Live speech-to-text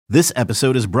This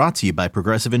episode is brought to you by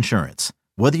Progressive Insurance.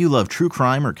 Whether you love true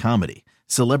crime or comedy,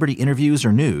 celebrity interviews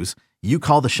or news, you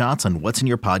call the shots on what's in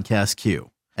your podcast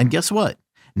queue. And guess what?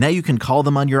 Now you can call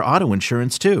them on your auto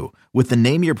insurance too with the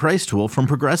Name Your Price tool from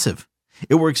Progressive.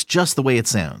 It works just the way it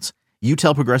sounds. You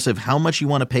tell Progressive how much you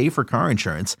want to pay for car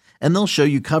insurance, and they'll show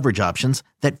you coverage options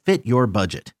that fit your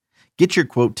budget. Get your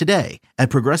quote today at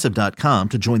Progressive.com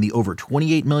to join the over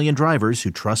 28 million drivers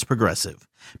who trust Progressive.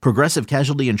 Progressive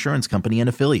Casualty Insurance Company and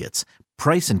Affiliates.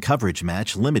 Price and coverage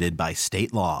match limited by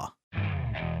state law.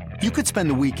 You could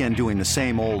spend the weekend doing the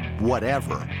same old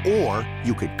whatever, or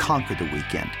you could conquer the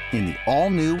weekend in the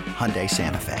all-new Hyundai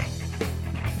Santa Fe.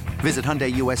 Visit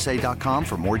HyundaiUSA.com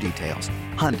for more details.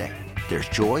 Hyundai, there's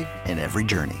joy in every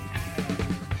journey.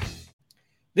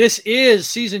 This is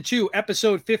Season 2,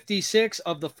 Episode 56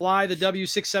 of the Fly the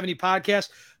W670 podcast.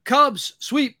 Cubs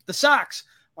sweep the Sox.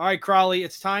 All right, Crowley,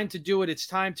 it's time to do it. It's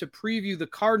time to preview the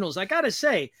Cardinals. I got to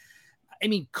say,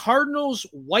 Cardinals,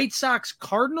 White Sox,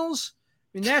 Cardinals.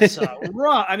 That's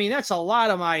rough. That's a lot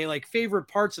of my favorite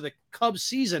parts of the Cubs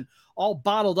season, all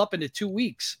bottled up into 2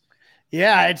 weeks.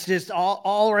 Yeah, it's just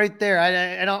all right there.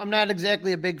 I'm not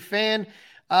exactly a big fan.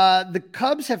 The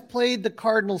Cubs have played the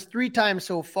Cardinals 3 times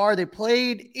so far. They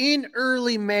played in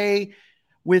early May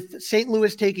with St.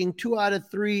 Louis taking 2 out of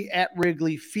 3 at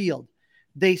Wrigley Field.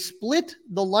 They split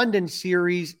the London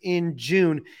series in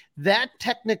June. That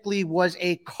technically was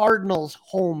a Cardinals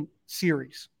home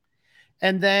series.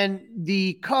 And then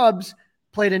the Cubs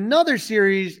played another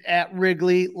series at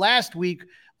Wrigley last week,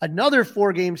 another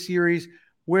 4-game series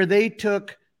where they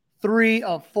took 3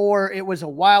 of 4. It was a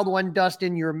wild one,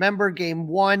 Dustin. You remember game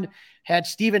 1 had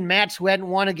Steven Matz, who hadn't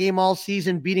won a game all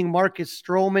season, beating Marcus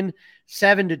Stroman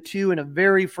 7-2 in a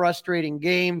very frustrating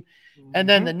game. Mm-hmm. And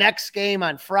then the next game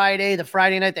on Friday, the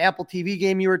Friday night, the Apple TV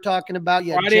game you were talking about.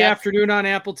 Friday afternoon on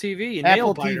Apple TV.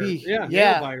 Apple TV.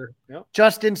 Yeah. Yep.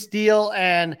 Justin Steele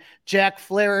and Jack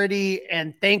Flaherty,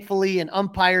 and thankfully an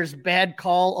umpire's bad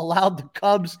call allowed the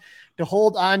Cubs to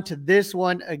hold on to this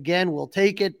one. Again, we'll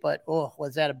take it, but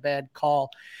was that a bad call?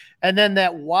 And then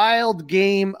that wild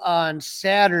game on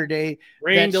Saturday.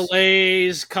 Rain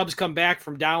delays, Cubs come back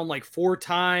from down 4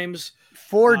 times.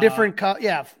 4 different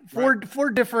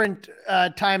different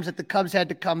times that the Cubs had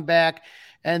to come back.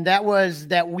 And that was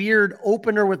that weird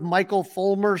opener with Michael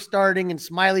Fulmer starting and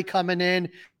Smiley coming in.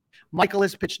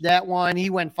 Michaelis pitched that one. He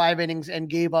went 5 innings and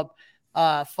gave up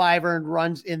 5 earned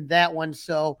runs in that one.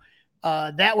 So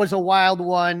that was a wild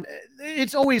one.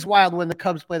 It's always wild when the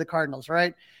Cubs play the Cardinals,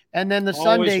 right? And then the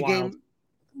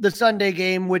Sunday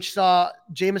game, which saw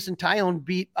Jameson Taillon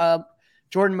beat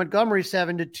Jordan Montgomery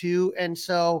 7-2. And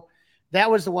so that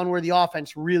was the one where the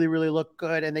offense really, really looked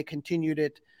good, and they continued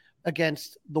it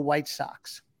against the White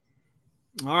Sox.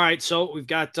 All right, so we've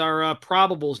got our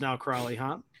probables now, Crowley,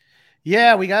 huh?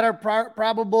 Yeah, we got our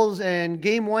probables, and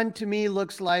game 1 to me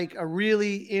looks like a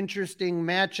really interesting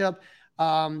matchup.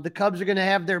 The Cubs are going to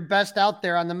have their best out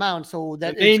there on the mound, so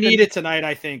that they need it tonight.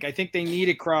 I think they need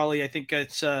it, Crowley. I think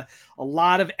it's a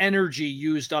lot of energy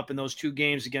used up in those 2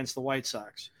 games against the White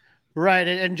Sox. Right,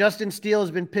 and Justin Steele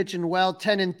has been pitching well,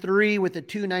 10-3 with a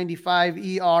 2.95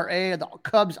 ERA. The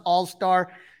Cubs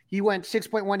all-star. He went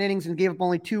 6.1 innings and gave up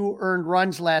only 2 earned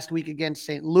runs last week against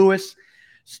St. Louis.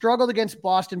 Struggled against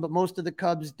Boston, but most of the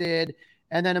Cubs did.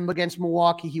 And then against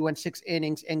Milwaukee, he went 6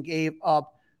 innings and gave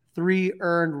up 3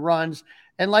 earned runs.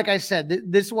 And like I said,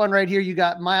 this one right here, you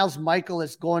got Miles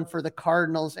Michaelis going for the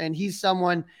Cardinals, and he's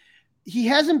someone – he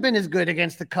hasn't been as good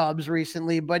against the Cubs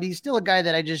recently, but he's still a guy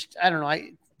that I don't know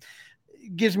 –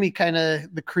 gives me kind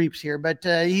of the creeps here, but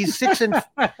he's 6 and 5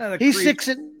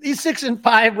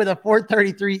 with a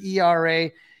 4.33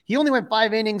 ERA. He only went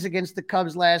 5 innings against the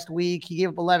Cubs last week. He gave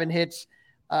up 11 hits,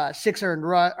 5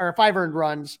 earned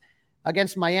runs.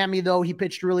 Against Miami, though, he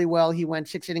pitched really well. He went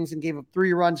 6 innings and gave up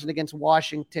 3 runs. And against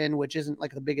Washington, which isn't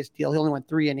the biggest deal, he only went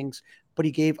 3 innings, but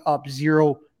he gave up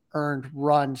 0 earned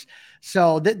runs.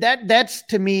 So that's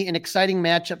to me an exciting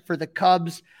matchup for the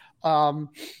Cubs.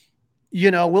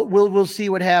 We'll see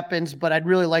what happens, but I'd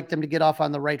really like them to get off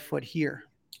on the right foot here.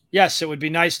 Yes, it would be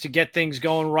nice to get things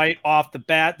going right off the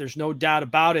bat. There's no doubt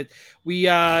about it. We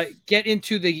get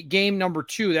into the game number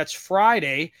 2. That's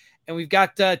Friday, and we've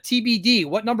got TBD.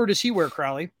 What number does he wear,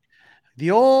 Crowley?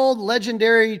 The old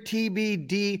legendary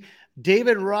TBD.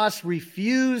 David Ross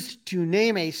refused to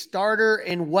name a starter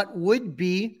in what would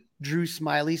be Drew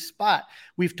Smyly's spot.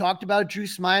 We've talked about Drew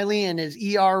Smyly and his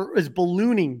is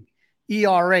ballooning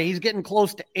ERA. He's getting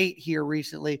close to 8 here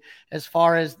recently as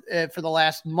far as for the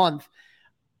last month.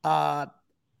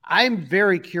 I'm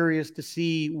very curious to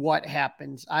see what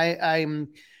happens. I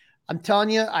I'm telling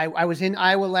you, I was in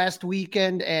Iowa last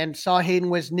weekend and saw Hayden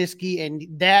Wesneski, and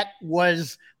that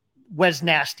was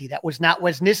nasty. That was not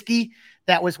Wesneski.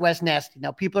 That was Wesneski.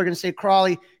 Now, people are going to say,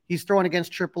 Crawley, he's throwing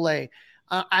against AAA.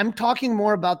 I'm talking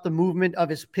more about the movement of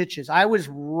his pitches. I was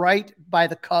right by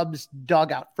the Cubs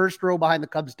dugout, first row behind the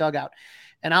Cubs dugout,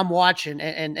 and I'm watching,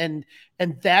 and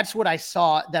that's what I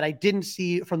saw that I didn't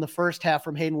see from the first half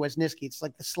from Hayden Wesneski. It's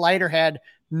like the slider had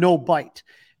no bite.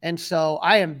 And so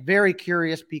I am very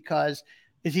curious because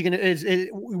is he going to,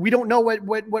 we don't know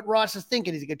what Ross is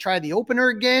thinking. Is he going to try the opener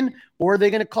again, or are they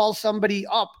going to call somebody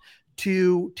up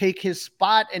to take his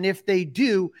spot? And if they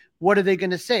do, what are they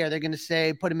going to say? Are they going to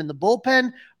say, put him in the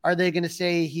bullpen? Are they going to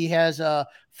say he has a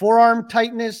forearm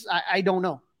tightness? I don't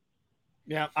know.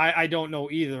 Yeah. I don't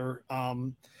know either.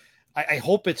 I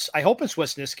hope it's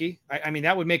Wesneski. I mean,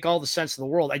 that would make all the sense in the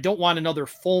world. I don't want another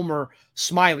Fulmer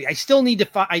Smiley. I still need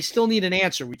an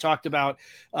answer. We talked about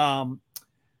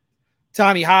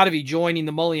Tommy Hotovy joining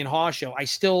the Mully and Haw show. I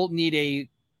still need a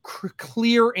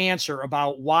clear answer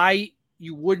about why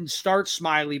you wouldn't start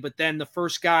Smiley, but then the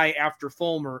first guy after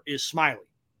Fulmer is Smiley.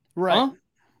 Right. Huh?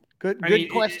 Good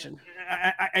question.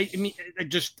 I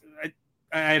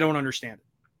don't understand it.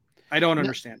 I don't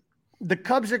understand it. The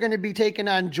Cubs are going to be taking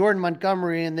on Jordan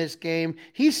Montgomery in this game.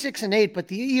 He's 6-8, but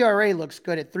the ERA looks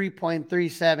good at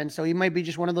 3.37. So he might be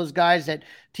just one of those guys that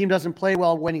team doesn't play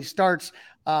well when he starts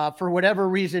for whatever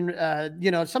reason.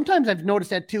 Sometimes I've noticed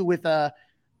that too with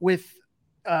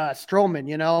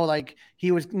Stroman, like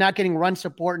he was not getting run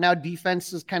support. Now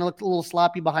defense has kind of looked a little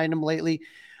sloppy behind him lately.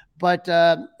 But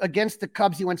against the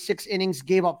Cubs, he went 6 innings,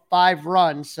 gave up 5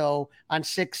 runs. So on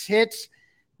 6 hits,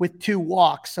 with 2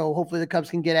 walks. So hopefully the Cubs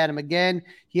can get at him again.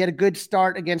 He had a good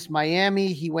start against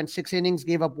Miami. He went 6 innings,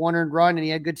 gave up 1 earned run, and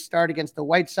he had a good start against the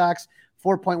White Sox.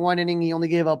 4.1 inning, he only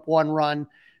gave up 1 run.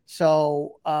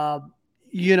 So,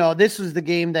 this was the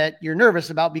game that you're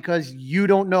nervous about because you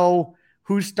don't know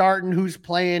who's starting, who's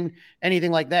playing,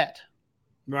 anything like that.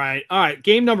 Right. All right.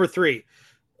 Game number 3.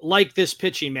 Like this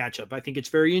pitching matchup. I think it's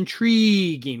very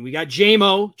intriguing. We got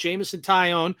Jameson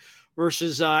Taillon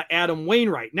versus Adam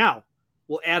Wainwright. Now,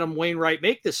 will Adam Wainwright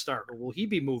make this start, or will he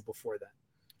be moved before then?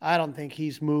 I don't think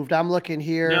he's moved. I'm looking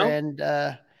here, and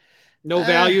no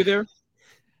value there.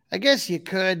 I guess you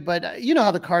could, but you know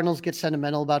how the Cardinals get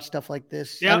sentimental about stuff like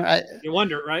this. Yeah, you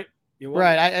wonder, right?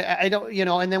 Right. I don't,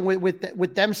 and then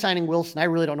with them signing Wilson, I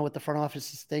really don't know what the front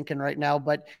office is thinking right now.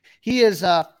 But he is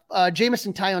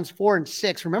Jameson Taillon's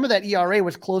 4-6. Remember that ERA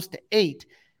was close to 8.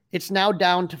 It's now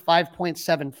down to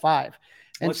 5.75.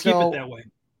 And let's keep it that way.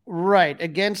 Right.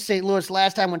 Against St. Louis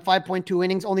last time went 5.2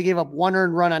 innings, only gave up 1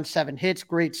 earned run on 7 hits.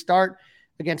 Great start.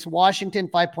 Against Washington,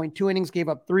 5.2 innings, gave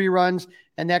up 3 runs.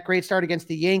 And that great start against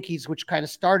the Yankees, which kind of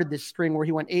started this string where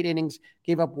he went 8 innings,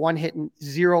 gave up 1 hit and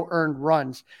 0 earned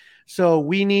runs. So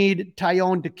we need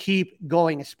Taillon to keep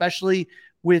going, especially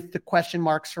with the question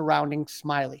marks surrounding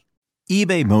Smiley.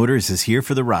 eBay Motors is here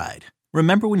for the ride.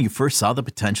 Remember when you first saw the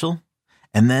potential?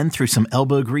 And then through some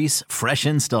elbow grease, fresh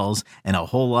installs, and a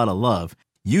whole lot of love,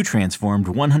 you transformed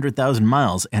 100,000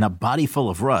 miles and a body full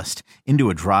of rust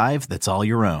into a drive that's all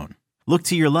your own. Look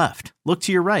to your left. Look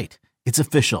to your right. It's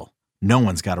official. No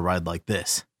one's got a ride like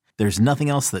this. There's nothing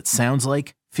else that sounds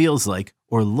like, feels like,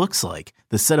 or looks like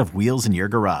the set of wheels in your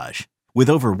garage. With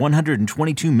over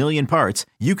 122 million parts,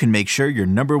 you can make sure your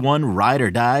number one ride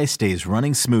or die stays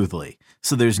running smoothly.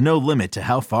 So there's no limit to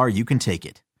how far you can take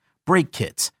it. Brake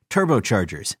kits,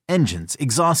 turbochargers, engines,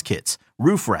 exhaust kits,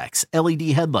 roof racks, LED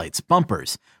headlights,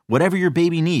 bumpers, whatever your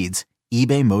baby needs,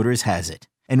 eBay Motors has it.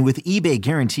 And with eBay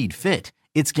Guaranteed Fit,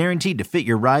 it's guaranteed to fit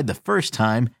your ride the first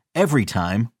time, every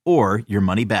time, or your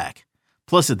money back.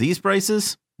 Plus at these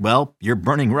prices, well, you're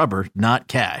burning rubber, not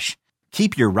cash.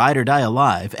 Keep your ride or die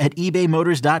alive at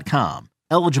ebaymotors.com.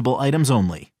 Eligible items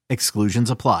only.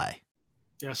 Exclusions apply.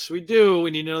 Yes, we do.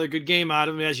 We need another good game out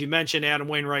of him. As you mentioned, Adam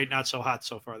Wainwright, not so hot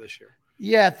so far this year.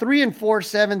 Yeah, 3-4,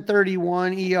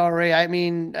 7.31 ERA. I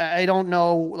mean, I don't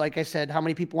know, like I said, how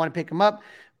many people want to pick him up,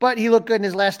 but he looked good in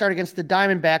his last start against the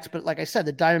Diamondbacks. But like I said,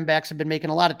 the Diamondbacks have been making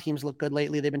a lot of teams look good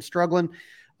lately. They've been struggling.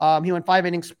 He went 5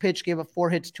 innings pitched, gave up 4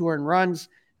 hits, 2 earned runs.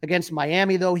 Against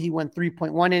Miami, though, he went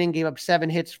 3.1 inning, gave up 7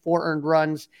 hits, 4 earned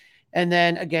runs. And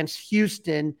then against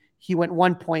Houston, he went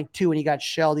 1.2 and he got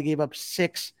shelled. He gave up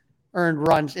 6 earned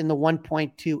runs in the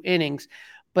 1.2 innings.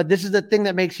 But this is the thing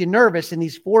that makes you nervous in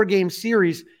these 4-game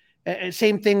series.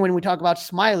 Same thing when we talk about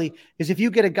Smiley, is if you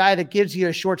get a guy that gives you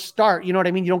a short start, you know what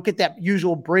I mean? You don't get that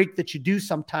usual break that you do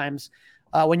sometimes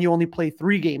when you only play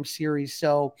 3-game series.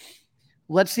 So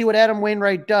let's see what Adam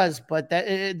Wainwright does. But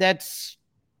that's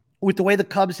with the way the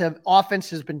Cubs offense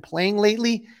has been playing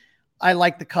lately. I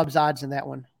like the Cubs odds in that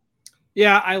one.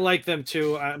 Yeah, I like them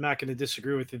too. I'm not going to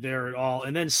disagree with you there at all.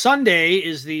 And then Sunday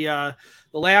is the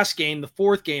last game, the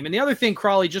fourth game. And the other thing,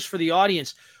 Crawley, just for the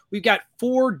audience, we've got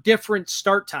 4 different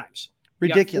start times.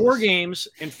 Ridiculous. 4 games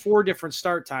and 4 different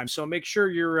start times. So make sure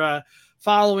you're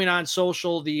following on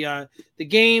social. The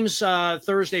games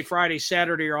Thursday, Friday,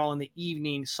 Saturday are all in the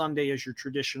evening. Sunday is your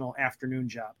traditional afternoon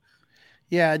job.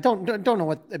 Yeah, don't know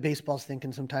what baseball's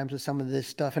thinking sometimes with some of this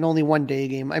stuff, and only one day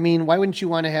game. I mean, why wouldn't you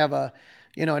want to have a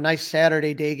nice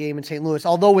Saturday day game in St. Louis?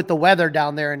 Although with the weather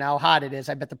down there and how hot it is,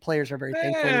 I bet the players are very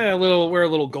thankful. Wear a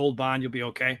little Gold Bond, you'll be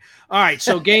okay. All right,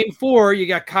 so game 4, you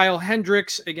got Kyle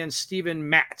Hendricks against Steven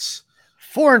Matz.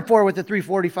 4-4 with the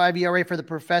 3.45 ERA for the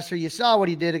professor. You saw what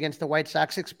he did against the White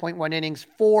Sox, 6.1 innings,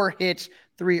 4 hits,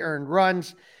 3 earned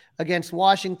runs. Against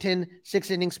Washington,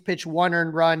 6 innings pitched, 1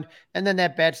 earned run. And then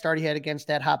that bad start he had against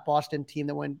that hot Boston team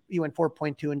he went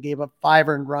 4.2 and gave up 5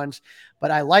 earned runs.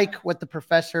 But I like what the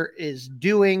professor is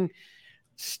doing.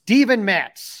 Steven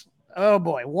Matz, oh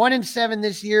boy, 1-7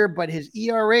 this year, but his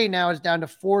ERA now is down to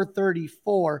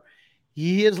 4.34.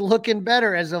 He is looking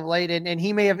better as of late, and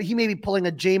he may be pulling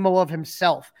a JMO of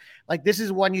himself. Like, this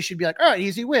is one you should be like, oh,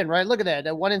 easy win, right? Look at that,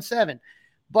 1-7.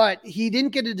 But he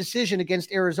didn't get a decision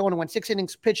against Arizona, went 6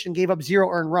 innings pitched and gave up 0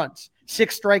 earned runs,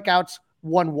 6 strikeouts,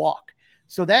 1 walk.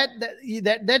 So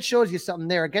that shows you something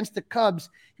there. Against the Cubs,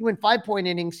 he went 5-point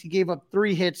innings. He gave up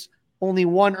 3 hits, only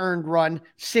 1 earned run,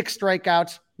 6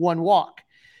 strikeouts, 1 walk.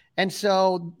 And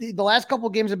so the last couple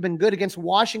of games have been good. Against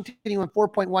Washington, he went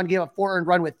 4.1, gave up 4 earned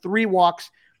run with 3 walks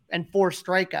and 4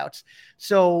 strikeouts.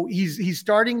 So he's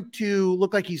starting to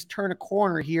look like he's turned a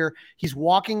corner here. He's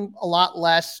walking a lot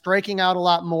less, striking out a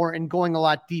lot more, and going a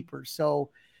lot deeper. So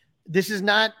this is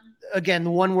not, again,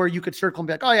 the one where you could circle and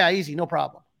be like, oh yeah, easy, no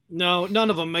problem. No, none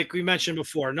of them, like we mentioned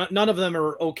before, none of them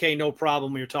are okay, no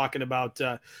problem when you're talking about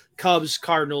Cubs,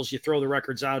 Cardinals. You throw the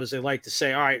records out, as they like to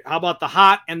say. All right, how about the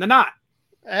hot and the not?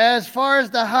 As far as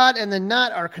the hot and the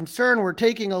not are concerned, we're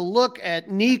taking a look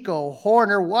at Nico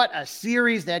Hoerner. What a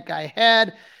series that guy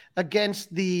had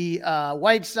against the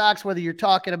White Sox, whether you're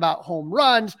talking about home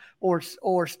runs or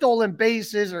stolen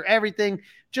bases or everything,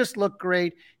 just looked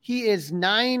great. He is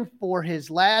 9 for his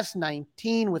last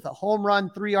 19 with a home run,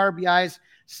 3 RBIs,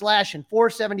 slashing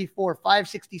 474,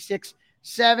 566,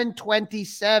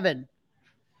 727.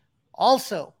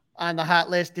 Also on the hot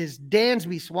list is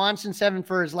Dansby Swanson, 7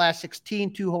 for his last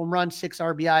 16, 2 home runs, 6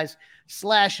 RBIs,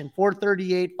 slashing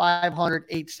 438, 500,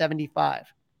 875.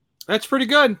 That's pretty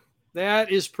good. That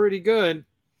is pretty good.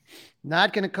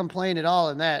 Not going to complain at all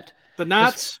in that. The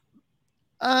knots?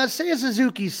 Seiya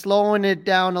Suzuki's slowing it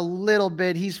down a little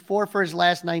bit. He's 4 for his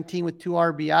last 19 with 2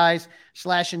 RBIs,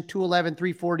 slashing 211,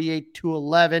 348,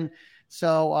 211.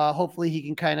 So hopefully he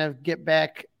can kind of get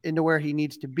back into where he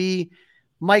needs to be.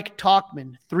 Mike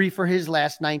Tauchman, 3 for his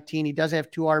last 19. He does have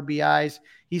 2 RBIs.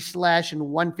 He's slashing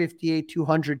 158,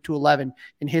 200, 211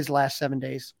 in his last 7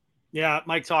 days. Yeah,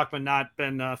 Mike Tauchman not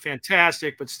been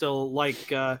fantastic, but still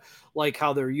like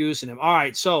how they're using him. All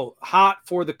right, so hot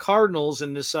for the Cardinals,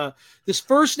 and this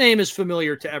first name is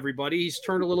familiar to everybody. He's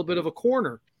turned a little bit of a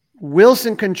corner.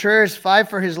 Wilson Contreras, 5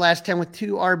 for his last 10 with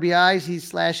 2 RBIs. He's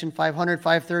slashing 500,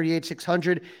 538,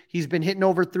 600. He's been hitting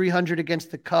over 300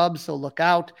 against the Cubs, so look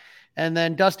out. And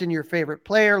then, Dustin, your favorite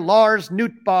player, Lars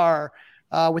Nootbaar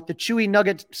with the Chewy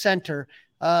Nugget center.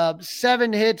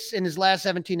 7 hits in his last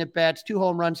 17 at-bats, 2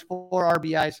 home runs, 4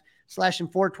 RBIs, slashing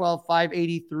 412,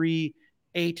 583,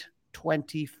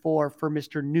 824 for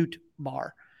Mr.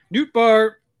 Nootbaar.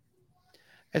 Nootbaar.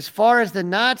 As far as the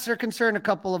knots are concerned, a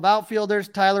couple of outfielders.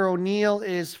 Tyler O'Neill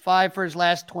is 5 for his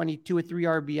last 22 with 3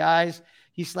 RBIs.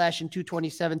 He's slashing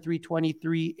 227,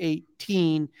 323,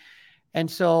 18. And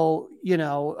so,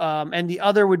 and the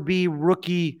other would be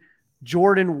rookie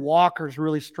Jordan Walker's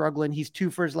really struggling. He's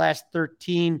 2 for his last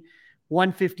 13,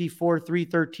 154,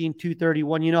 313,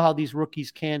 231. You know how these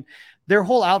rookies can. Their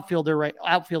whole outfield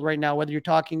right now, whether you're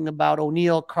talking about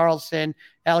O'Neill, Carlson,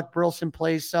 Alec Burleson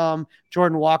plays some,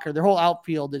 Jordan Walker, their whole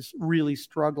outfield is really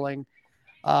struggling.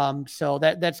 So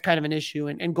that's kind of an issue.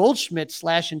 And Goldschmidt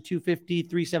slashing 250,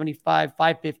 375,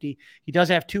 550. He does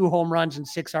have 2 home runs and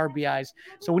 6 RBIs.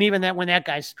 So when that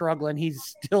guy's struggling,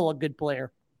 he's still a good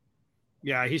player.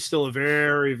 Yeah, he's still a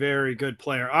very, very good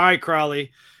player. All right,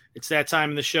 Crawley, it's that time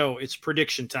in the show. It's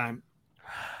prediction time.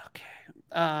 Okay.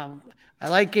 I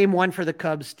like game 1 for the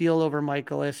Cubs, Steele over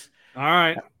Michaelis. All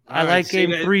right. I like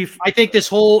game 3. I think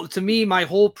my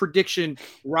whole prediction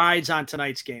rides on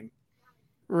tonight's game.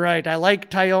 Right. I like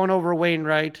Tyone over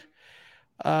Wainwright.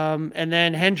 And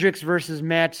then Hendricks versus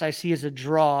Matz I see as a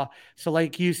draw. So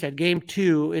like you said, game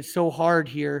 2, it's so hard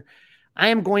here. I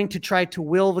am going to try to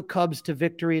will the Cubs to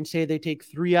victory and say they take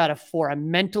 3 out of 4. I'm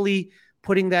mentally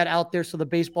putting that out there so the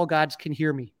baseball gods can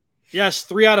hear me. Yes,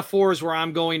 3 out of 4 is where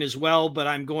I'm going as well, but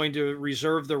I'm going to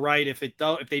reserve the right. If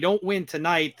they don't win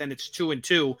tonight, then it's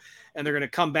 2-2, and they're going to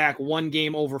come back one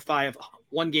game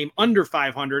under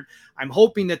 500. I'm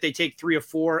hoping that they take 3 or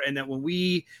 4, and that when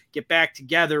we get back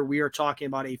together, we are talking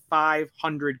about a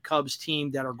 500 Cubs team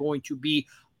that are going to be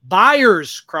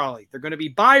buyers, Crawley. They're going to be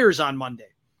buyers on Monday.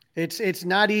 It's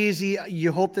not easy.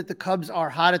 You hope that the Cubs are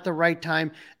hot at the right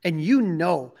time, and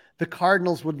the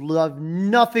Cardinals would love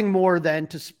nothing more than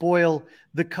to spoil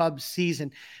the Cubs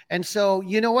season. And so,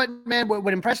 you know what, man,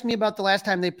 what impressed me about the last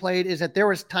time they played is that there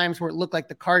was times where it looked like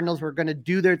the Cardinals were going to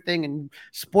do their thing and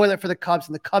spoil it for the Cubs,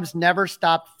 and the Cubs never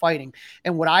stopped fighting.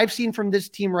 And what I've seen from this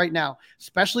team right now,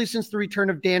 especially since the return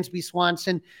of Dansby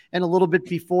Swanson and a little bit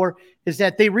before, is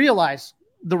that they realize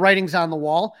the writing's on the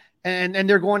wall, and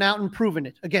they're going out and proving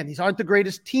it. Again, these aren't the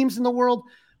greatest teams in the world,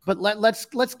 but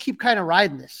let's keep kind of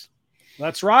riding this.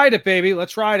 Let's ride it, baby.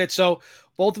 Let's ride it. So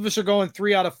both of us are going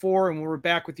 3 out of 4, and we're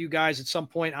back with you guys at some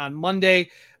point on Monday.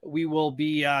 We will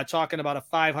be talking about a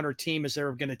 500 team as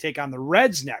they're going to take on the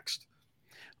Reds next.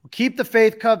 Keep the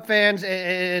faith, Cub fans,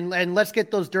 and let's get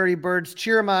those dirty birds.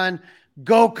 Cheer them on.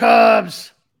 Go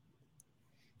Cubs!